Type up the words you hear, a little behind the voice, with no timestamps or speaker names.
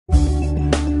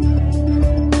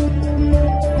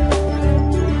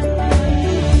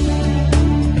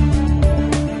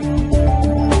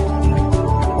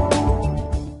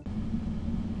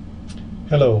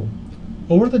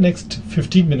Over the next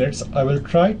 15 minutes, I will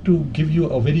try to give you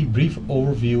a very brief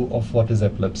overview of what is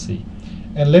epilepsy.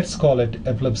 And let's call it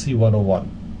Epilepsy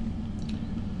 101.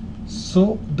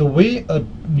 So the way a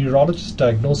neurologist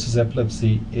diagnoses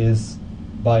epilepsy is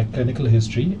by clinical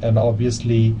history, and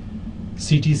obviously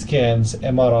CT scans,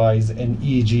 MRIs, and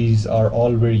EEGs are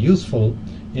all very useful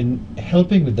in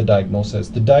helping with the diagnosis.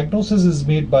 The diagnosis is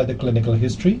made by the clinical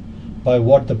history, by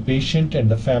what the patient and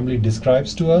the family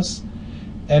describes to us,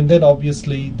 and then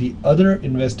obviously the other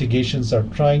investigations are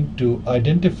trying to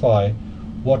identify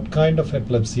what kind of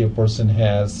epilepsy a person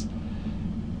has,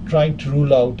 trying to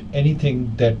rule out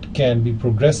anything that can be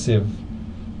progressive,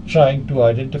 trying to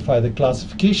identify the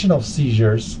classification of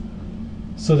seizures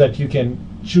so that you can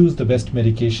choose the best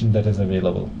medication that is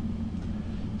available.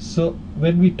 So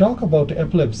when we talk about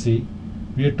epilepsy,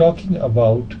 we are talking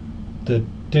about the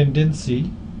tendency.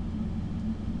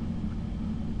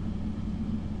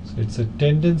 So it's a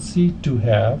tendency to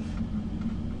have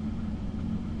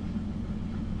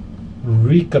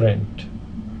recurrent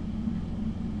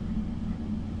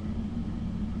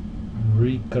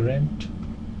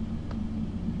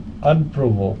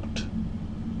unprovoked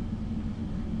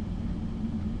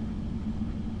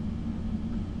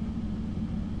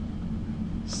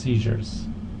seizures.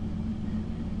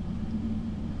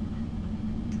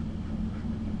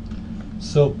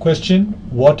 So question,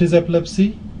 what is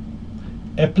epilepsy?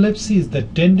 Epilepsy is the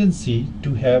tendency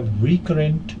to have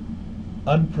recurrent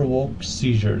unprovoked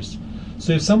seizures.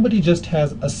 So if somebody just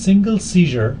has a single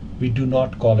seizure, we do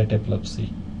not call it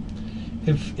epilepsy.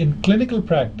 If in clinical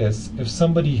practice, if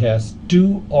somebody has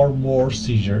 2 or more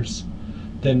seizures,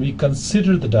 then we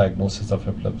consider the diagnosis of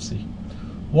epilepsy.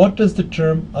 What does the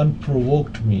term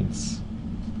unprovoked means?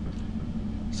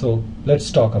 So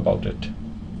let's talk about it.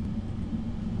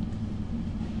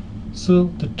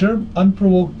 So the term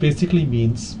unprovoked basically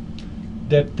means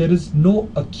that there is no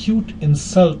acute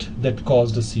insult that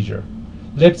caused a seizure.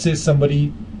 Let's say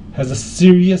somebody has a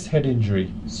serious head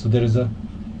injury. So there is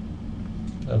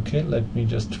okay, let me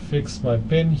just fix my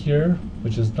pen here,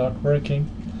 which is not working.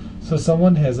 So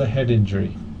someone has a head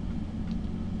injury,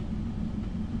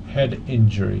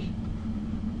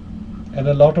 and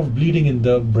a lot of bleeding in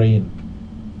the brain,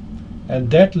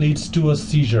 and that leads to a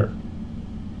seizure.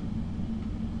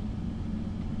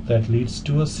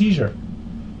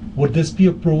 Would this be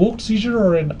a provoked seizure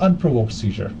or an unprovoked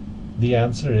seizure? The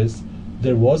answer is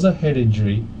there was a head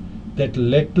injury that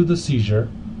led to the seizure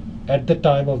at the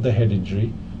time of the head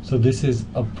injury, so this is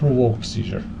a provoked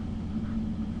seizure.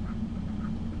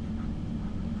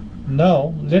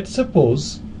 Now let's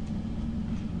suppose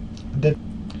that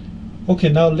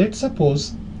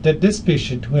this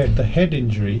patient who had the head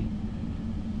injury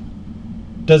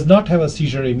does not have a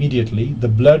seizure immediately. The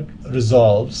blood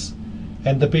resolves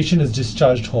and the patient is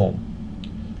discharged home.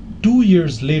 2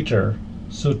 years later,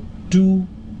 so 2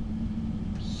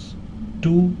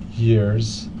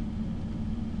 years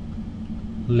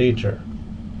later,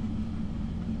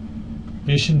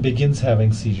 patient begins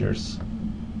having seizures.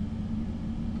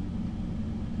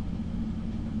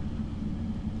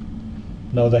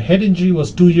 Now the head injury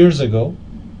was 2 years ago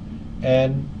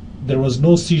and there was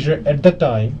no seizure at the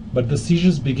time, but the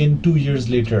seizures begin 2 years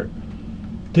later.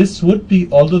 This would be,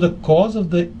 although the cause of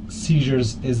the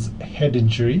seizures is head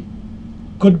injury,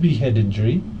 could be head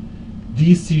injury,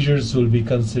 these seizures will be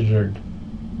considered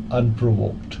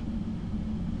unprovoked.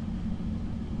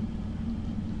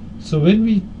 So when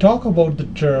we talk about the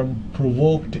term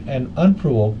provoked and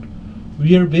unprovoked,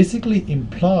 we are basically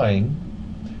implying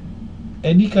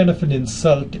any kind of an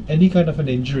insult, any kind of an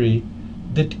injury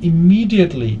that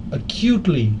immediately,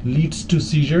 acutely leads to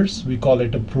seizures, we call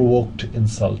it a provoked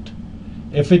insult.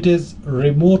 If it is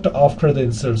remote after the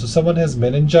insult, so someone has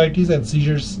meningitis and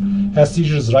has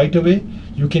seizures right away,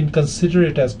 you can consider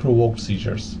it as provoked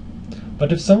seizures.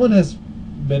 But if someone has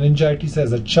meningitis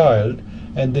as a child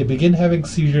and they begin having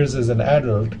seizures as an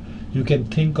adult, you can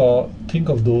think of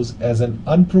those as an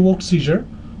unprovoked seizure,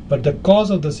 but the cause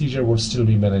of the seizure would still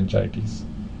be meningitis.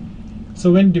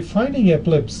 So when defining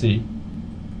epilepsy,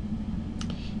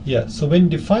 we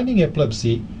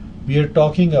are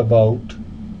talking about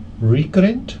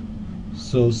recurrent,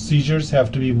 so seizures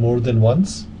have to be more than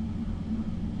once.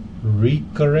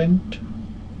 Recurrent,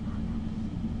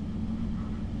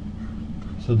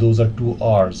 so those are 2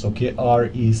 R's, okay,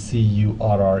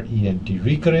 R-E-C-U-R-R-E-N-T,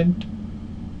 recurrent,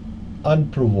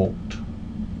 unprovoked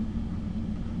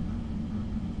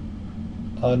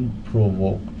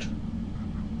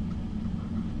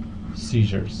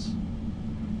seizures.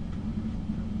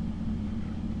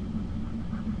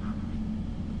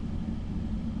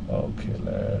 Okay,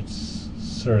 let's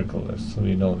circle this so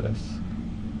we know this.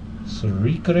 So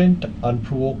recurrent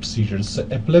unprovoked seizures. So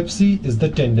epilepsy is the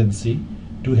tendency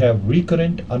to have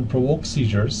recurrent unprovoked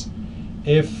seizures.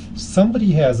 If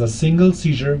somebody has a single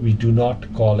seizure, we do not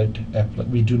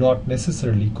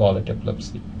necessarily call it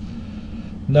epilepsy.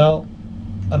 Now,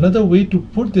 another way to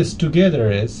put this together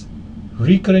is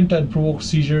recurrent unprovoked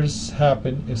seizures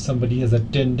happen if somebody has a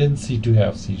tendency to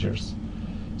have seizures.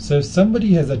 So if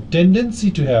somebody has a tendency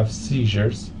to have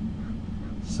seizures,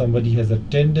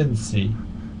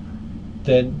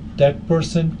 then that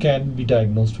person can be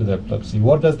diagnosed with epilepsy.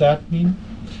 What does that mean?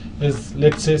 Is,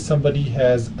 let's say somebody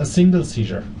has a single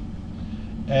seizure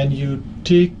and you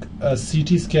take a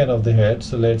CT scan of the head.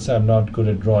 So let's say, I'm not good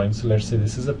at drawing, so let's say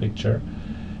this is a picture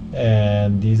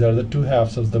and these are the two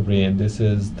halves of the brain. This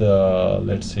is the,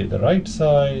 let's say, the right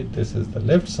side, this is the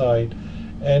left side,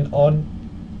 and on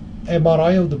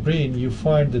MRI of the brain you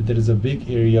find that there is a big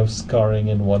area of scarring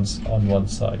on one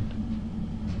side.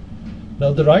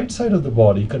 Now the right side of the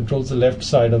body controls the left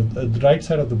side of the right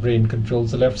side of the brain controls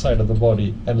the left side of the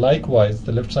body, and likewise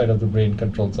the left side of the brain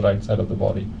controls the right side of the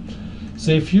body.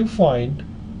 So if you find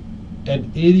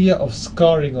an area of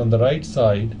scarring on the right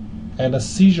side and a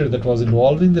seizure that was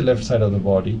involving the left side of the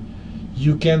body,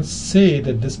 you can say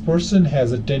that this person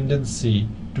has a tendency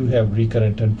to have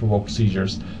recurrent unprovoked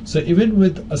seizures. So even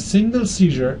with a single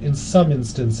seizure, in some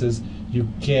instances you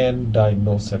can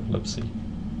diagnose epilepsy.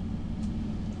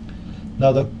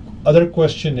 Now the other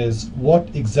question is,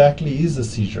 what exactly is a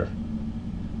seizure?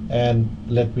 And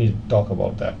let me talk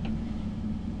about that.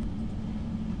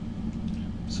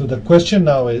 So the question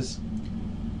now is,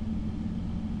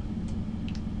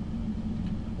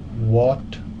 what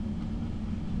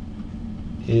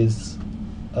is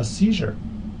a seizure?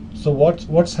 So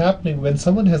what's happening when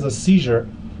someone has a seizure?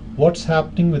 What's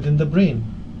happening within the brain?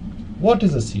 What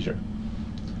is a seizure?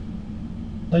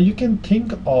 Now you can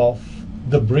think of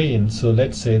the brain. So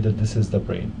let's say that this is the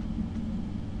brain.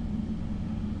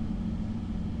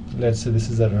 Let's say this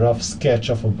is a rough sketch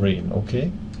of a brain,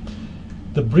 okay?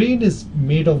 The brain is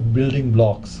made of building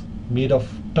blocks, made of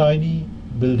tiny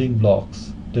building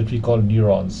blocks that we call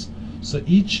neurons. So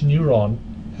each neuron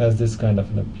has this kind of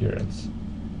an appearance.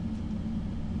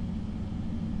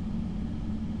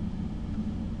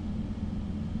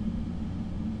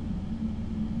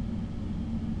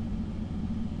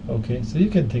 Okay, so you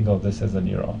can think of this as a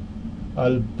neuron.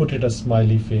 I'll put it a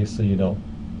smiley face so you know,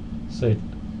 so it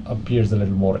appears a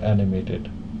little more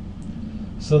animated.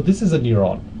 So this is a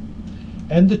neuron,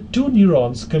 and the two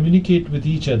neurons communicate with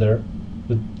each other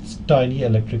with tiny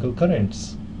electrical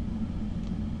currents.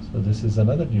 So this is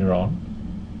another neuron,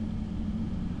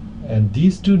 and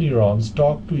these two neurons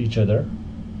talk to each other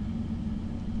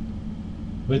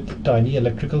with tiny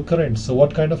electrical currents. So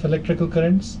what kind of electrical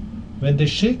currents? When they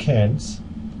shake hands,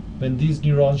 when these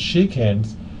neurons shake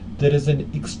hands, there is an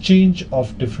exchange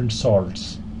of different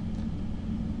salts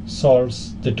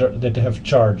that have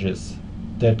charges,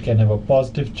 that can have a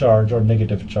positive charge or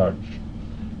negative charge,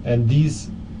 and these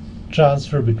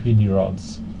transfer between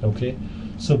neurons. Okay,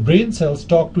 so brain cells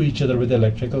talk to each other with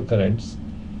electrical currents.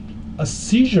 A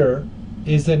seizure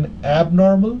is an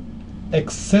abnormal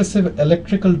excessive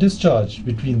electrical discharge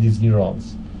between these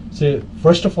neurons. So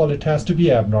first of all, it has to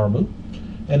be abnormal,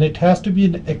 and it has to be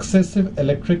an excessive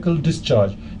electrical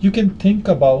discharge. You can think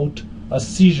about a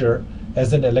seizure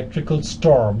as an electrical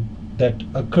storm that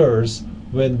occurs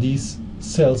when these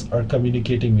cells are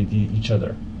communicating with each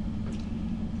other.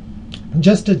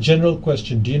 Just a general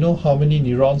question, do you know how many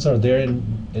neurons are there in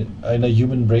a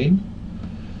human brain?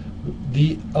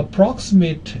 The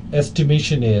approximate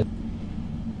estimation is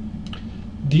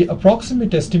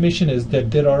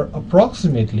that there are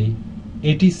approximately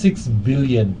 86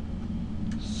 billion.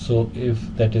 So if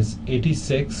that is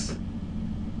 86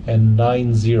 and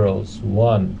 9 zeros,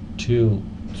 1, 2,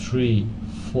 3,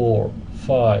 4,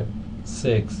 5,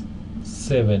 6,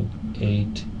 7,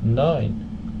 8, 9.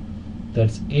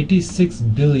 That's 86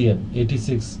 billion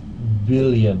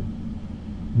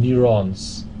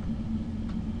neurons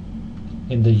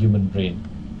in the human brain.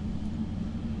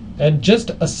 And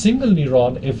just a single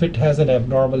neuron, if it has an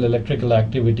abnormal electrical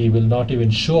activity, will not even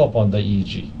show up on the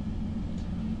EEG.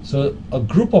 So a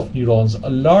group of neurons, a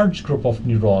large group of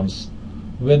neurons,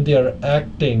 when they are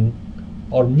acting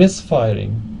or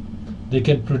misfiring, they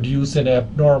can produce an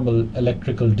abnormal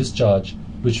electrical discharge,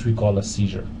 which we call a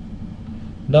seizure.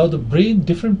 Now the brain,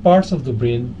 different parts of the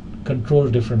brain control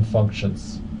different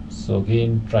functions. So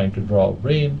again, trying to draw a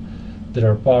brain, there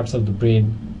are parts of the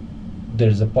brain, there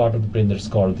is a part of the brain that's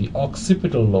called the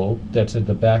occipital lobe, that's at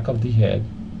the back of the head,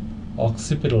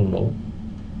 occipital lobe,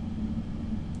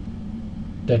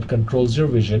 that controls your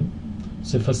vision.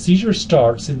 So if a seizure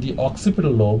starts in the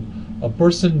occipital lobe, a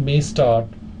person may start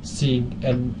seeing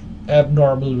an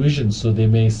abnormal vision. So they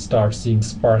may start seeing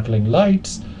sparkling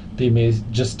lights. They may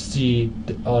just see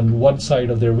on one side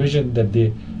of their vision that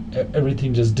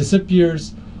everything just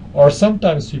disappears. Or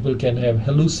sometimes people can have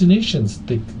hallucinations.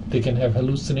 They can have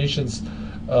hallucinations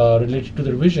related to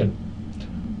their vision.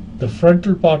 The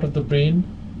frontal part of the brain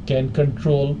has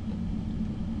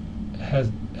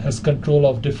control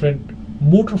of different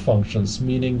motor functions,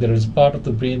 meaning there is part of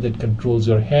the brain that controls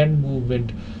your hand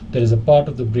movement, there is a part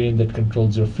of the brain that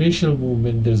controls your facial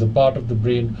movement, there is a part of the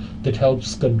brain that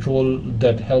helps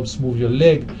move your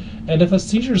leg. And if a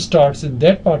seizure starts in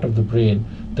that part of the brain,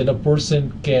 then a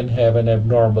person can have an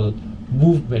abnormal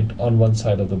movement on one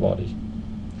side of the body.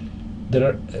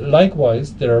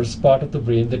 Likewise, there is part of the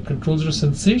brain that controls your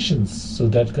sensations, so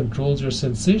that controls your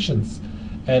sensations.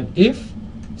 And if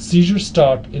seizures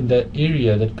start in that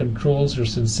area that controls your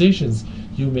sensations,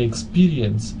 you may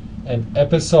experience an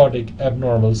episodic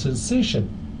abnormal sensation.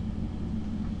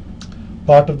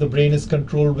 Part of the brain is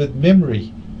controlled with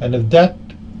memory, and if that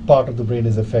part of the brain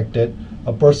is affected,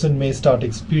 a person may start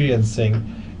experiencing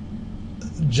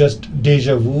just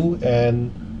deja vu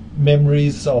and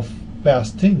memories of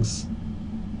past things.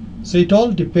 So it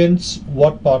all depends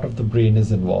what part of the brain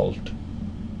is involved.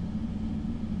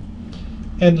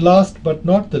 And last but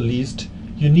not the least,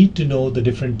 you need to know the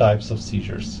different types of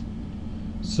seizures.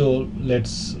 So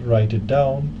let's write it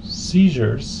down.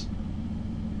 Seizures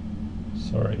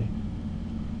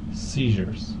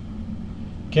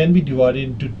can be divided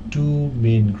into two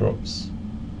main groups.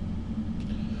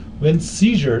 When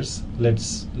seizures, let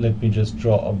me just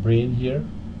draw a brain here.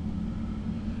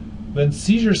 When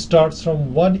seizure starts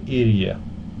from one area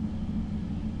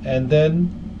and then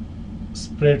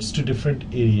spreads to different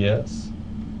areas,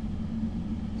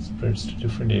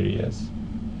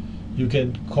 you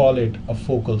can call it a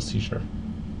focal seizure.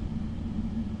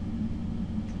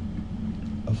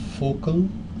 A focal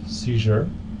seizure.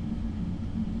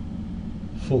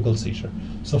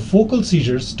 So focal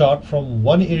seizures start from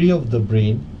one area of the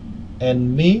brain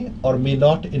and may or may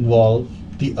not involve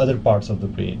the other parts of the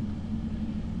brain.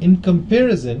 In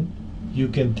comparison, you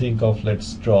can think of,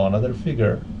 let's draw another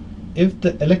figure. If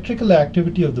the electrical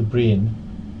activity of the brain,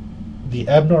 the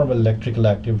abnormal electrical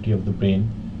activity of the brain,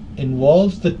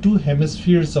 involves the two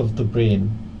hemispheres of the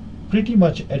brain pretty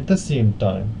much at the same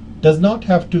time, does not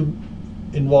have to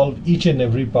involve each and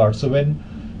every part. So when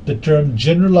the term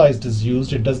generalized is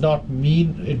used, it does not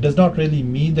really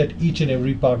mean that each and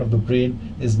every part of the brain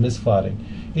is misfiring.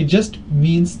 It just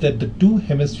means that the two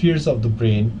hemispheres of the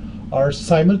brain are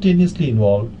simultaneously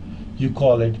involved. You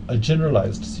call it a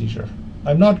generalized seizure.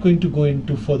 I'm not going to go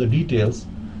into further details.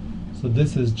 So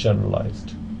this is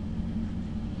generalized.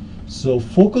 So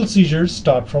focal seizures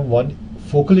start from one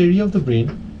focal area of the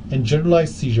brain, and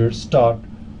generalized seizures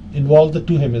involve the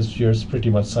two hemispheres pretty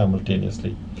much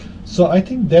simultaneously. So I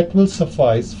think that will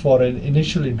suffice for an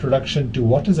initial introduction to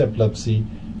what is epilepsy,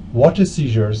 what is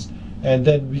seizures, and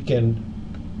then we can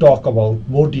talk about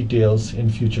more details in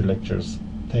future lectures.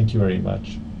 Thank you very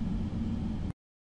much.